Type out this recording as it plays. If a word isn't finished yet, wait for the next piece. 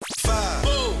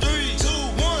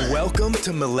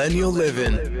to Millennial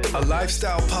Living, a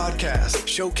lifestyle podcast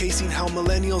showcasing how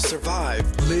millennials survive,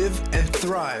 live, and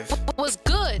thrive. What's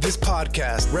good? This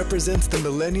podcast represents the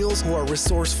millennials who are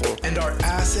resourceful and are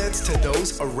assets to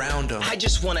those around them. I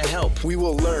just want to help. We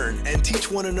will learn and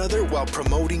teach one another while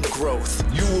promoting growth.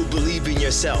 You will believe in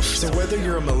yourself. So whether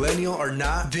you're a millennial or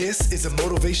not, this is a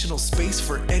motivational space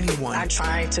for anyone. I'm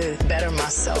trying to better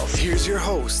myself. Here's your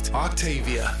host,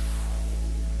 Octavia.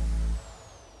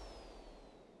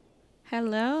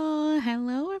 Hello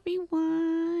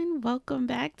everyone. Welcome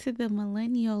back to the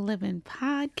Millennial Living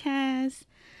Podcast.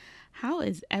 How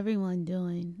is everyone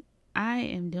doing? I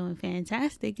am doing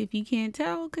fantastic, if you can't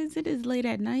tell, because it is late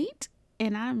at night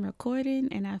and I'm recording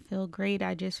and I feel great.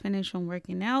 I just finished from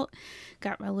working out,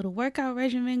 got my little workout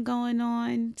regimen going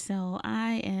on, so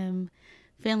I am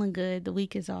feeling good. The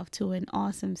week is off to an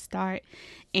awesome start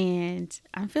and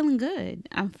I'm feeling good.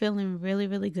 I'm feeling really,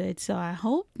 really good. So I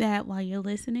hope that while you're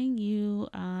listening, you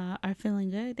are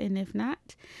feeling good. And if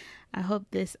not, I hope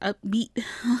this upbeat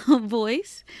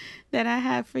voice that I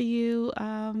have for you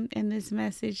in this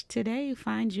message today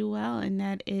finds you well and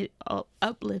that it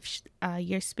uplifts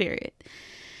your spirit.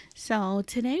 So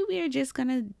today we are just going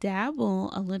to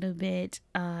dabble a little bit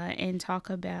and talk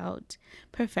about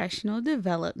professional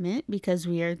development because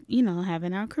we are,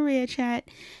 having our career chat.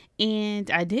 And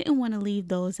I didn't want to leave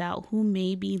those out who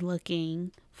may be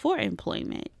looking for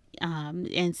employment.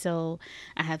 And so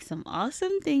I have some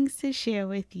awesome things to share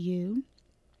with you.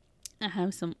 I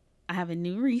have a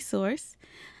new resource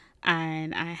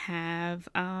and I have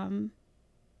a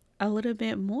little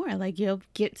bit more. Like you'll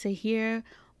get to hear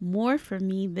more from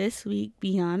me this week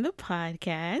beyond the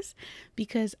podcast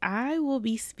because I will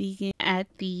be speaking at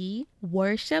the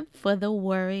Worship for the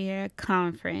Warrior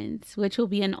conference, which will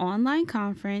be an online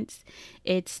conference.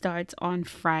 It starts on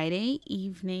Friday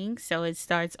evening. So it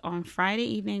starts on Friday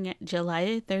evening,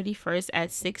 July 31st at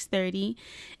 6:30.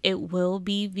 It will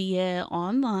be via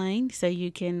online. So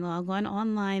you can log on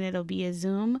online. It'll be a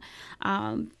Zoom.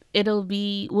 We'll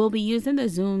be using the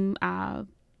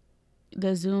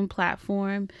Zoom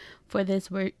platform for this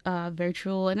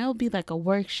virtual, and it'll be like a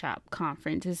workshop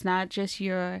conference. It's not just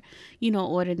your,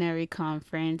 ordinary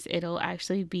conference. It'll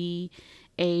actually be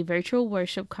a virtual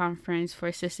worship conference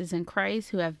for sisters in Christ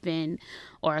who have been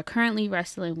or are currently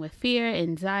wrestling with fear,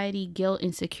 anxiety, guilt,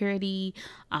 insecurity,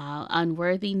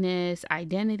 unworthiness,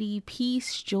 identity,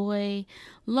 peace, joy,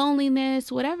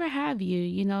 loneliness, whatever have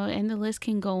you, and the list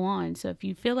can go on. So if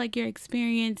you feel like you're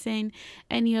experiencing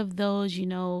any of those,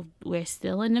 we're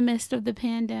still in the midst of the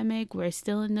pandemic. We're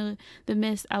still in the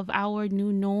midst of our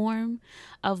new norm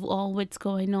of all what's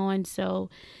going on. So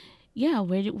yeah,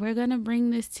 we're going to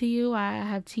bring this to you. I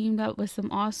have teamed up with some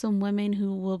awesome women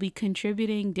who will be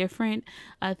contributing different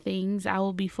things. I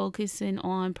will be focusing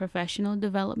on professional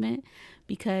development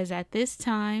because at this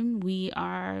time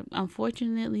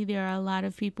unfortunately, there are a lot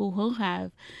of people who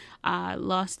have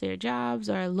lost their jobs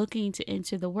or are looking to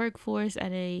enter the workforce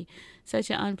at such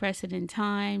an unprecedented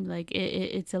time. Like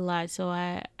it's a lot. So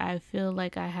I feel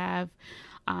like I have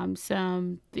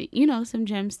some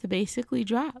gems to basically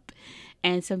drop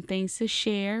and some things to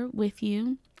share with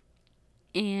you.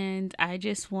 And I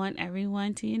just want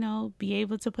everyone to, be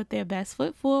able to put their best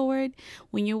foot forward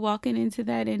when you're walking into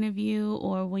that interview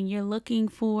or when you're looking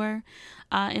for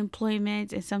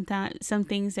employment, and sometimes some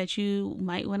things that you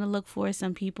might want to look for.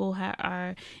 Some people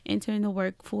are entering the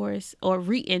workforce or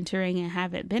re-entering and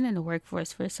haven't been in the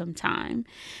workforce for some time.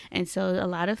 And so a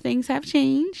lot of things have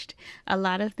changed.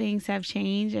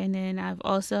 And then I've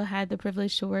also had the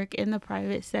privilege to work in the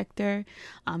private sector,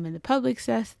 in the public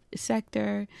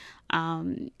sector,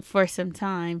 for some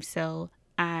time. So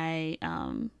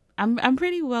I'm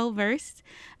pretty well versed.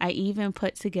 I even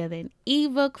put together an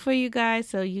ebook for you guys,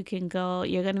 so you're going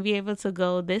to be able to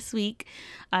go this week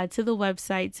to the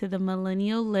website, to the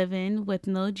Millennial Living with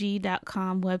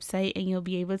NoG.com website, and you'll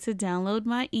be able to download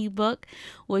my ebook,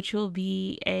 which will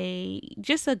be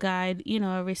just a guide,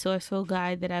 a resourceful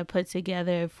guide that I put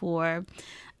together for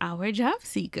our job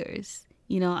seekers.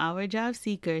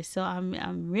 So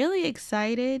I'm really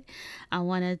excited. I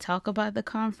want to talk about the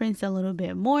conference a little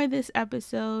bit more this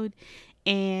episode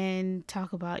and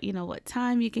talk about, what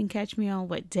time you can catch me on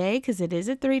what day, because it is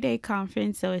a 3-day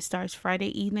conference. So it starts Friday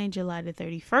evening, July the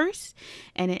 31st,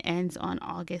 and it ends on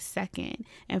August 2nd.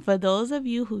 And for those of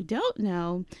you who don't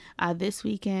know, this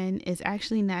weekend is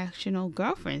actually National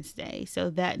Girlfriend's Day. So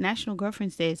that National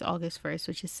Girlfriend's Day is August 1st,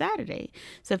 which is Saturday.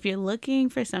 So if you're looking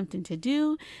for something to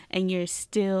do and you're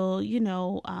still,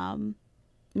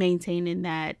 maintaining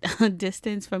that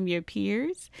distance from your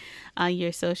peers,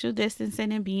 your social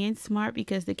distancing, and being smart,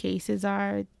 because the cases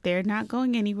they're not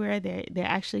going anywhere. They're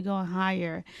actually going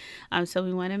higher. So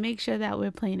we want to make sure that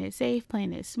we're playing it safe,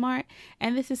 playing it smart.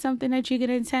 And this is something that you can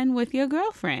attend with your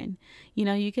girlfriend.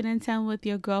 You can attend with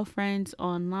your girlfriends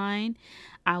online.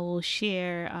 I will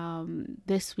share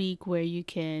this week where you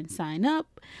can sign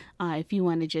up. If you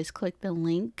want to just click the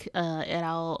link, and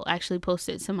I'll actually post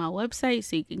it to my website,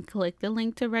 so you can click the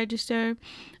link to register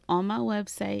on my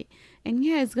website. And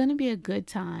yeah, it's going to be a good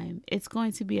time. It's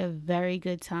going to be a very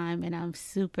good time, and I'm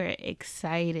super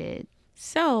excited.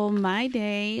 So my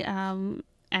day,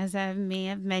 as I may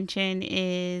have mentioned,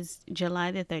 is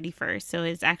July the 31st. So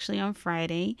it's actually on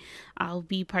Friday. I'll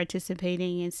be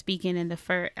participating and speaking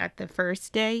at the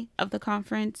first day of the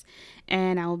conference,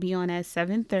 and I will be on at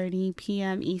 7:30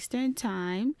 p.m. Eastern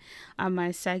Time.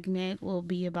 My segment will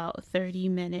be about 30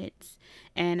 minutes,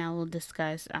 and I will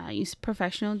discuss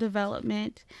professional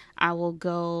development. I will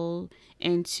go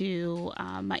into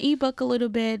my ebook a little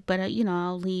bit, but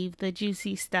I'll leave the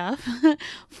juicy stuff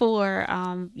for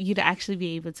you to actually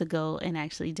be able to go and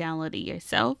actually download it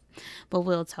yourself. But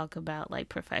we'll talk about like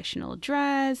professional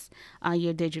dress,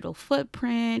 your digital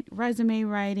footprint, resume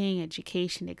writing,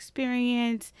 education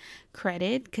experience,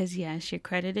 credit, because yes, your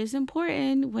credit is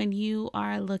important when you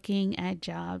are looking at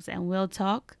jobs, and we'll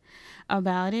talk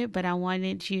about it. But I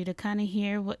wanted you to kind of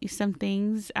hear some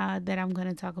things that I'm going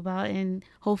to talk about, and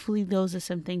hopefully those are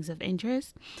some things of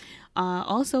interest.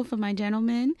 Also for my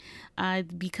gentlemen,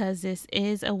 because this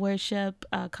is a worship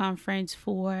conference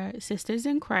for sisters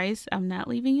in Christ, I'm not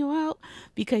leaving you out,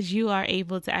 because you are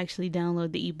able to actually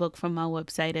download the ebook from my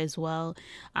website as well.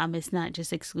 It's not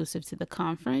just exclusive to the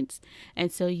conference,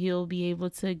 and so you'll be able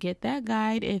to get that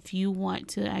guide if you want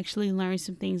to actually learn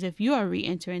some things if you are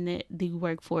re-entering the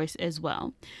workforce as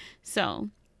well. So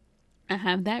I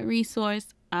have that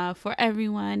resource for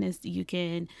everyone. Is you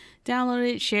can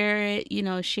download it, share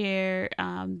it, share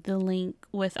the link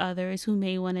with others who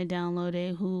may want to download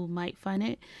it, who might find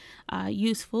it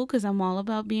useful, because I'm all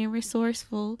about being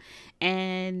resourceful.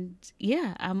 And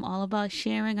yeah, I'm all about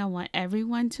sharing. I want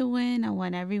everyone to win. I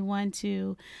want everyone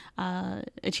to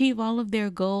achieve all of their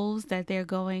goals that they're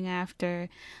going after,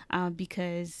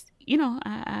 because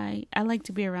I like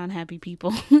to be around happy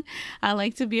people. I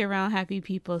like to be around happy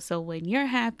people. So when you're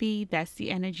happy, that's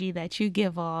the energy that you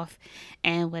give off.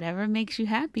 And whatever makes you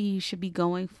happy, you should be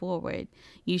going forward.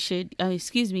 You should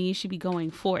be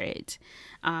going for it.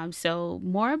 So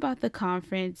more about the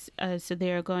conference. So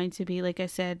there are going to be, like I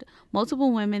said,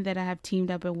 multiple women that I have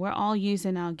teamed up, and we're all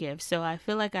using our gifts. So I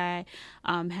feel like I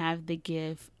have the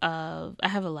gift of, I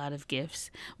have a lot of gifts,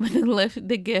 but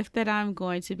the gift that I'm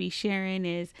going to be sharing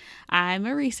is I'm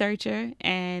a researcher,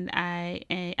 and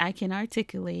I can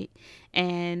articulate,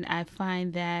 and I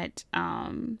find that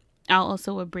I'll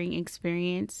also would bring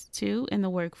experience too in the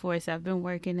workforce. I've been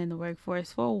working in the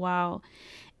workforce for a while,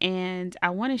 and I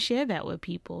want to share that with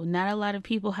people. Not a lot of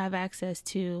people have access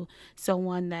to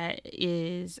someone that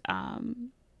is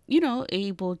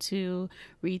able to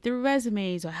read through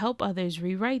resumes, or help others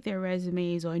rewrite their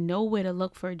resumes, or know where to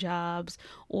look for jobs,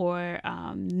 or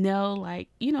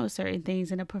know certain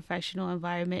things in a professional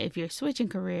environment. If you're switching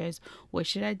careers, what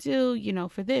should I do?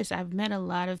 For this, I've met a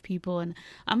lot of people, and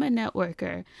I'm a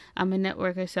networker,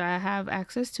 so I have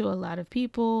access to a lot of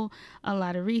people, a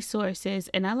lot of resources,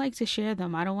 and I like to share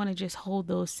them. I don't want to just hold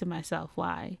those to myself.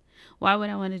 Why would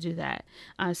I want to do that?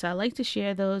 So I like to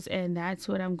share those, and that's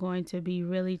what I'm going to be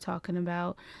really talking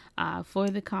about for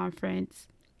the conference.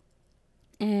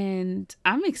 And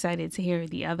I'm excited to hear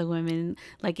the other women.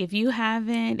 Like, if you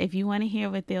want to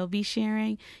hear what they'll be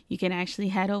sharing, you can actually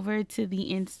head over to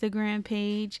the Instagram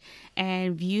page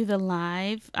and view the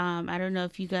live. I don't know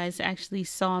if you guys actually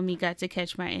got to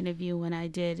catch my interview when I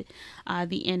did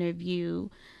the interview.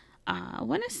 I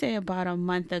want to say about a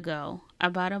month ago, I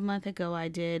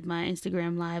did my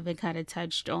Instagram live and kind of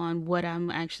touched on what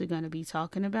I'm actually going to be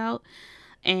talking about.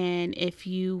 And if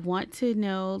you want to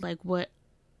know what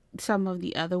some of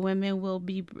the other women will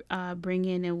be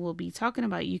bringing and will be talking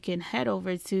about, you can head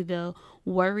over to the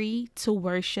Worry to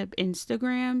Worship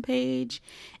Instagram page,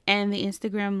 and the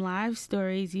Instagram live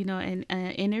stories, and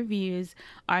interviews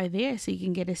are there, so you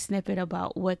can get a snippet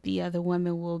about what the other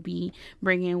women will be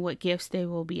bringing, what gifts they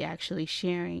will be actually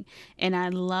sharing. And I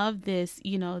love this,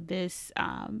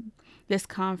 this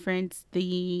conference,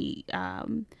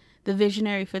 the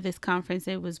visionary for this conference,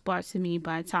 it was brought to me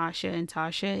by Tasha, and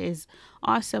Tasha is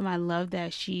awesome. I love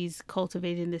that she's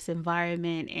cultivating this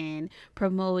environment and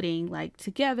promoting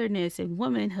togetherness and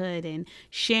womanhood and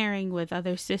sharing with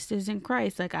other sisters in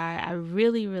Christ. I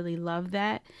really, really love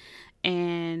that.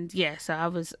 And yeah, so I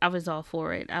was all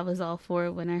for it. I was all for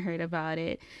it when I heard about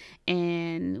it.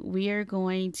 And we are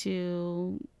going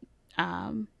to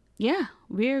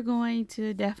we're going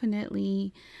to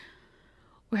definitely,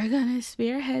 we're going to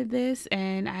spearhead this,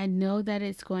 and I know that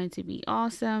it's going to be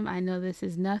awesome. I know this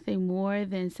is nothing more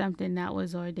than something that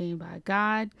was ordained by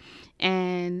God,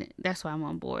 and that's why I'm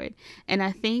on board. And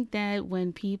I think that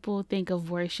when people think of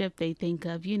worship, they think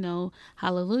of,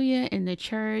 hallelujah in the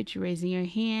church, raising your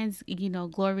hands,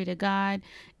 glory to God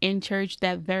in church.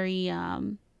 That very,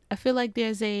 I feel like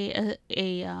there's a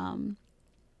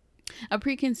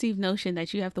preconceived notion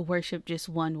that you have to worship just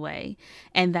one way.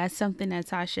 And that's something that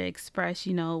Tasha expressed,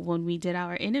 when we did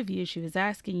our interview. She was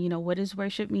asking, what does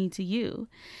worship mean to you?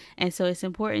 And so it's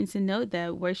important to note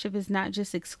that worship is not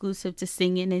just exclusive to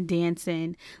singing and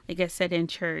dancing, like I said, in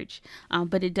church,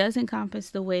 but it does encompass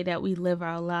the way that we live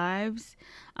our lives.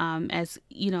 As,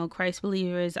 Christ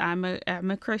believers, I'm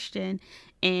a Christian,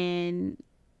 and,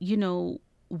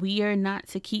 we are not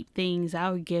to keep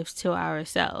our gifts to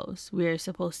ourselves. We are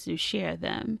supposed to share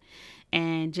them.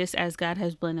 And just as God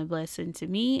has been a blessing to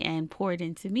me and poured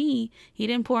into me, he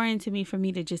didn't pour into me for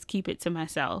me to just keep it to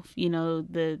myself.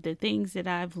 The things that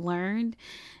I've learned,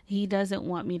 he doesn't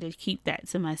want me to keep that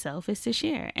to myself. It's to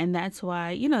share. And that's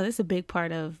why, that's a big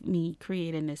part of me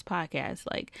creating this podcast.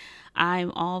 Like,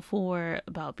 I'm all for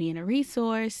about being a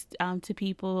resource to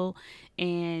people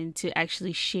and to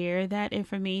actually share that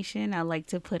information. I like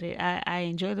to put it, I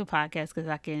enjoy the podcast because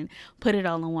I can put it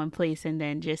all in one place and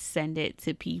then just send it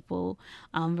to people,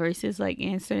 versus like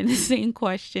answering the same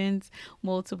questions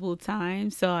multiple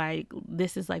times. So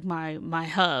this is like my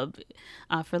hub,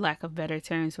 for lack of better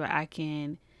terms, where I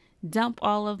can dump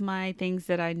all of my things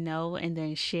that I know and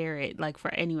then share it, like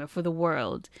for anywhere, for the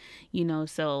world,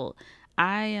 so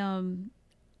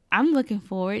I'm looking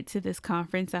forward to this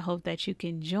conference. I hope that you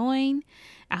can join.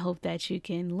 I hope that you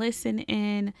can listen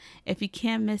in. If you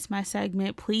can't miss my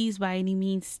segment, please, by any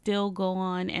means, still go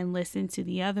on and listen to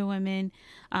the other women.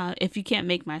 If you can't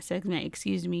make my segment,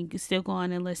 still go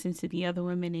on and listen to the other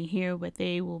women and hear what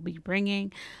they will be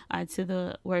bringing to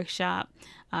the workshop.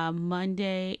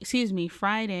 Friday,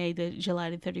 July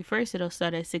the 31st, it'll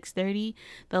start at 6:30.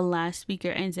 The last speaker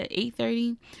ends at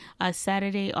 8:30.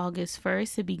 Saturday, August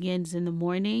 1st, it begins in the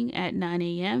morning at 9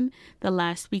 a.m. The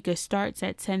last speaker starts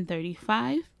at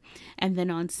 10:35. And then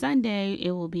on Sunday,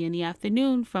 it will be in the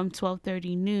afternoon from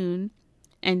 12:30 noon.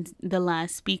 And the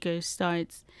last speaker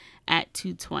starts at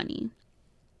 2:20.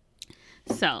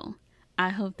 So I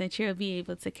hope that you'll be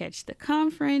able to catch the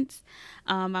conference.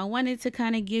 I wanted to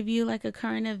kind of give you like a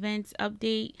current events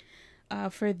update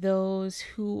for those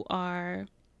who are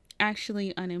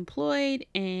actually unemployed.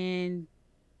 And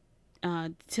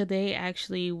today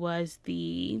actually was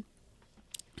the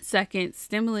second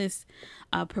stimulus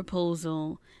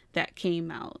proposal that came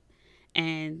out.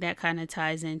 And that kind of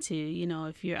ties into,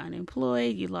 if you're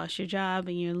unemployed, you lost your job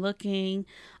and you're looking,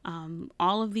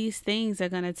 all of these things are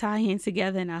going to tie in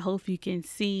together. And I hope you can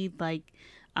see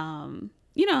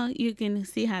you can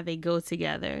see how they go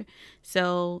together.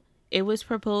 So it was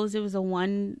proposed, it was a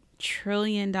 $1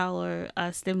 trillion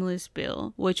stimulus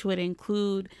bill, which would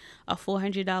include a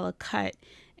 $400 cut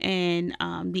in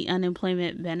the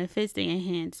unemployment benefits, the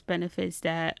enhanced benefits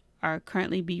that are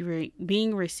currently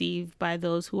being received by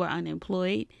those who are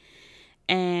unemployed.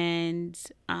 And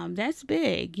that's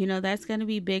big. That's going to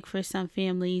be big for some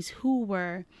families who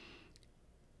were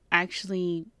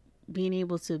actually being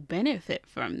able to benefit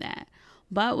from that.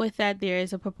 But with that, there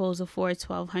is a proposal for a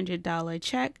 $1,200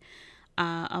 check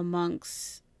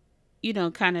amongst,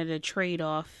 kind of the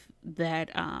trade-off that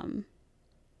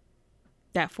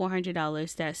that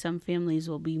 $400 that some families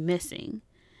will be missing.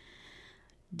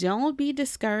 Don't be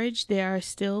discouraged. There are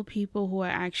still people who are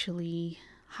actually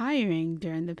hiring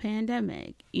during the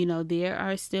pandemic. There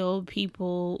are still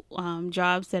people,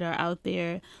 jobs that are out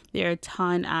there. There are a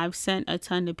ton. I've sent a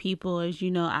ton of people, as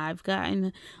I've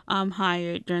gotten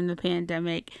hired during the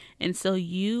pandemic. And so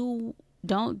you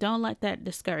don't let that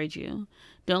discourage you.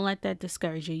 Don't let that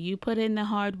discourage you. You put in the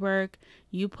hard work,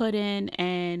 you put in,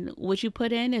 and what you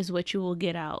put in is what you will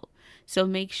get out. So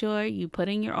make sure you put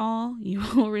in your all, you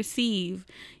will receive.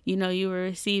 You will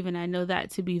receive, and I know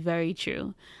that to be very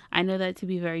true. I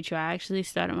actually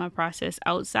started my process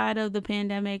outside of the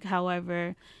pandemic.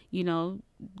 However,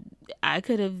 I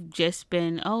could have just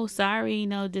been,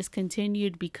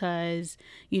 discontinued because,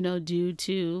 due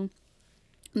to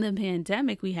the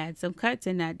pandemic, we had some cuts,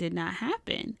 and that did not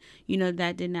happen.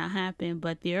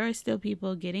 But there are still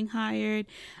people getting hired.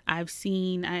 I've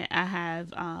seen, I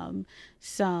have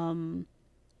some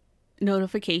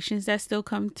notifications that still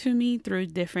come to me through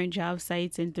different job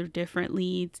sites and through different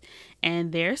leads,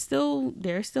 and they're still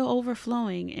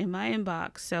overflowing in my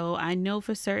inbox. So I know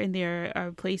for certain there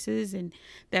are places and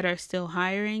that are still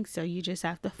hiring, so you just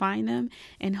have to find them.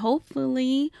 And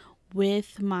hopefully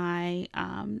with my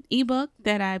ebook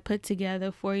that I put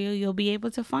together for you, you'll be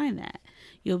able to find that.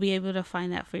 You'll be able to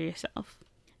find that for yourself.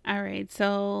 All right,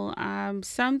 so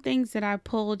some things that I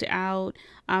pulled out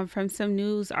from some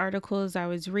news articles I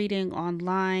was reading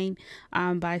online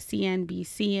by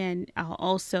CNBC and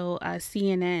also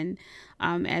CNN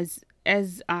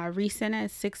as recent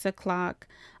as 6 o'clock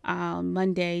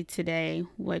Monday today,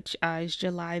 which is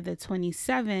July the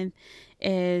 27th,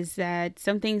 is that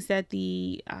some things that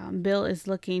the bill is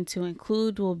looking to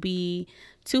include will be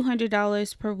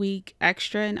 $200 per week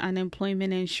extra in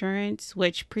unemployment insurance,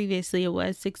 which previously it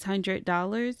was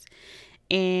 $600,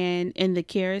 and in the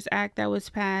CARES Act that was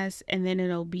passed, and then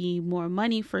it'll be more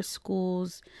money for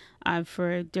schools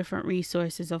for different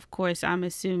resources. Of course, I'm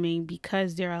assuming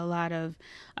because there are a lot of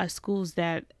schools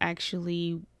that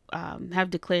actually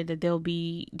have declared that they'll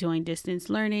be doing distance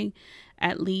learning,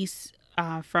 at least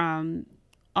from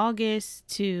August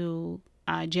to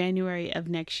January of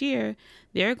next year.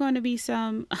 There's going to be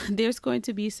some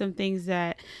things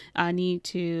that need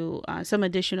to some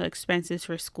additional expenses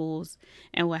for schools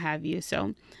and what have you.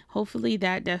 So hopefully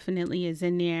that definitely is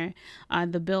in there.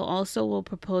 The bill also will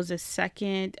propose it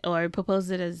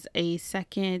as a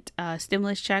second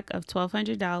stimulus check of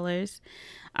 $1,200,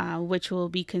 which will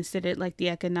be considered like the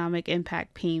economic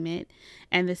impact payment.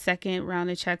 And the second round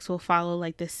of checks will follow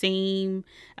like the same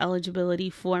eligibility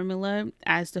formula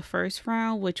as the first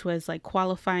round, which was like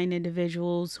qualifying individuals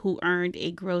who earned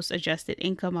a gross adjusted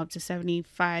income up to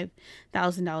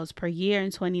 $75,000 per year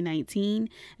in 2019.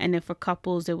 And then for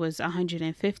couples, it was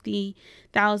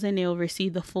 $150,000. They'll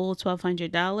receive the full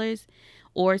 $1,200.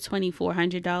 Or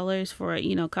 $2,400 for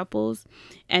couples,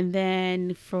 and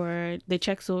then for the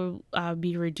checks will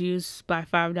be reduced by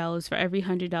 $5 for every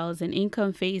 $100 in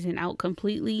income, phasing out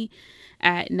completely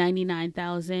at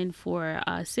 $99,000 for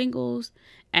singles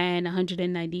and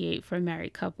 $198 for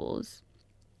married couples.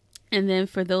 And then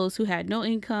for those who had no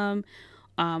income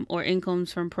or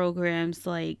incomes from programs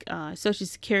like Social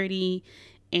Security,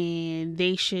 and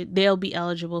they'll be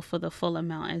eligible for the full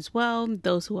amount as well.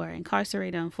 Those who are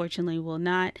incarcerated, unfortunately, will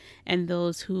not. And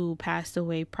those who passed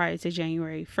away prior to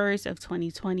January 1st of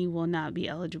 2020 will not be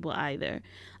eligible either.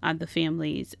 The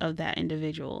families of that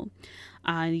individual.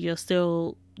 They're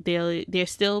still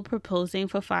proposing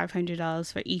for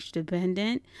 $500 for each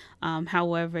dependent.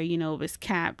 However, it was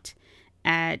capped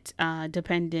at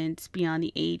dependents beyond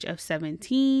the age of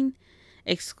 17.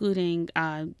 Excluding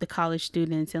the college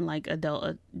students and like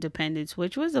adult dependents,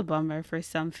 which was a bummer for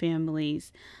some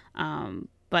families.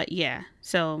 But yeah,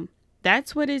 so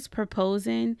that's what it's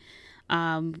proposing.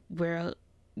 We're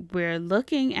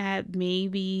looking at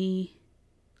maybe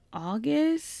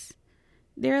August.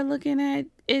 They're looking at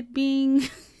it being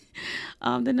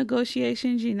the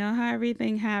negotiations. You know how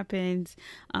everything happens.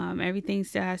 Everything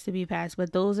still has to be passed,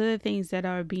 but those are the things that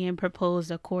are being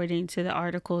proposed according to the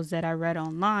articles that I read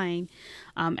online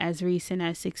as recent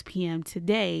as 6 p.m.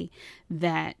 today,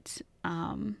 that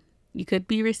you could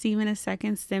be receiving a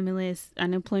second stimulus.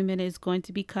 Unemployment is going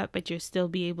to be cut, but you'll still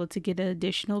be able to get an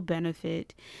additional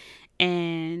benefit.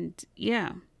 And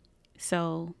yeah,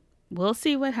 so we'll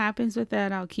see what happens with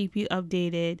that. I'll keep you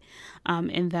updated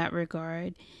in that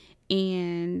regard.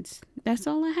 And that's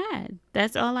all I had.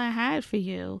 That's all I had for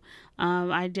you.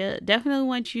 I definitely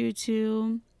want you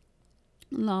to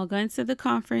log on to the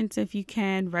conference if you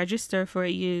can. Register for it.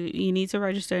 You need to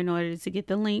register in order to get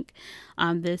the link.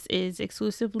 This is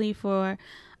exclusively for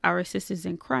our sisters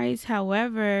in Christ.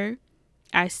 However,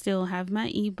 I still have my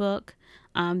ebook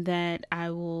that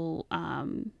I will...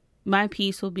 my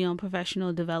piece will be on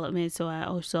professional development, so I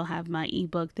also have my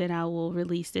ebook that I will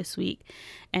release this week,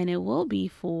 and it will be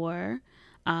for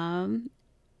the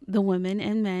women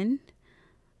and men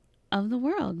of the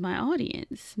world, my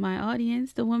audience,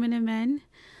 the women and men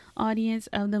audience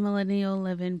of the Millennial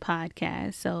Living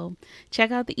Podcast. So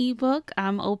check out the ebook.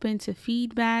 I'm open to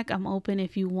feedback. I'm open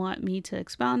if you want me to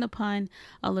expound upon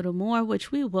a little more,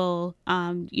 which we will,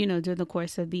 during the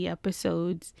course of the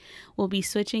episodes. We'll be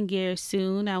switching gears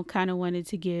soon. I kind of wanted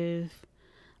to give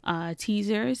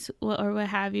teasers or what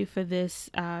have you for this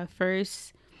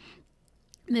first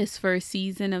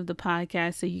season of the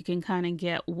podcast, so you can kind of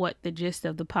get what the gist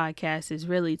of the podcast is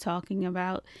really talking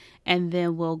about, and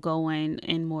then we'll go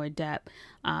in more depth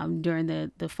during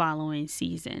the following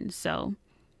season. So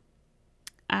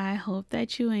I hope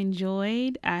that you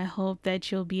enjoyed. I hope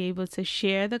that you'll be able to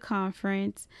share the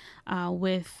conference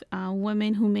with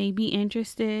women who may be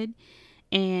interested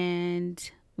and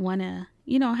want to,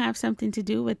 have something to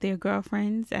do with their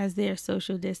girlfriends as they're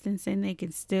social distancing. They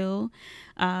can still,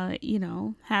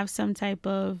 have some type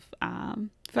of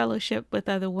fellowship with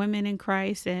other women in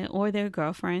Christ or their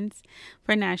girlfriends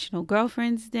for National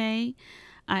Girlfriends Day.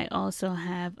 I also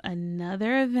have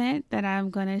another event that I'm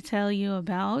going to tell you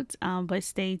about, but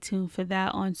stay tuned for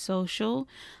that on social,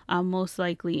 most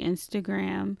likely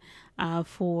Instagram,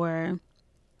 for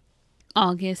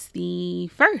August the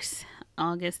 1st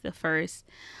through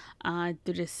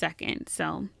the 2nd.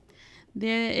 So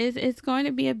it's going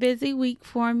to be a busy week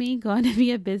for me, but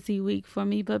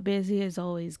busy is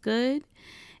always good.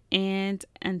 And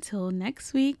until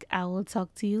next week, I will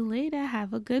talk to you later.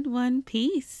 Have a good one.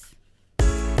 Peace.